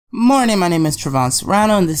Morning, my name is Trevon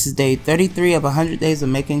Serrano and this is day 33 of 100 days of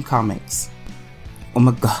making comics. Oh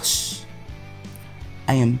my gosh.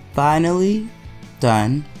 I am finally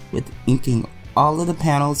done with inking all of the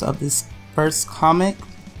panels of this first comic,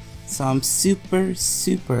 so I'm super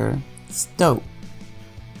stoked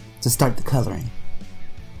to start the coloring.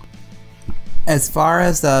 As far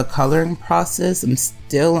as the coloring process, I'm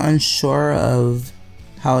still unsure of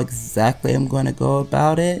how exactly I'm going to go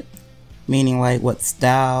about it. Meaning like what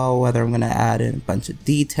style, whether I'm going to add in a bunch of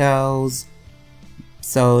details.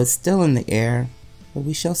 So it's still in the air, but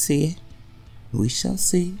we shall see. We shall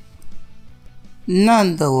see.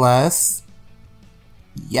 Nonetheless,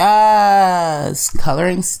 yes!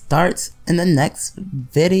 Coloring starts in the next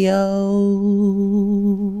video.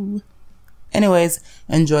 Anyways,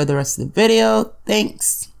 enjoy the rest of the video.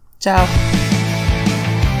 Thanks. Ciao.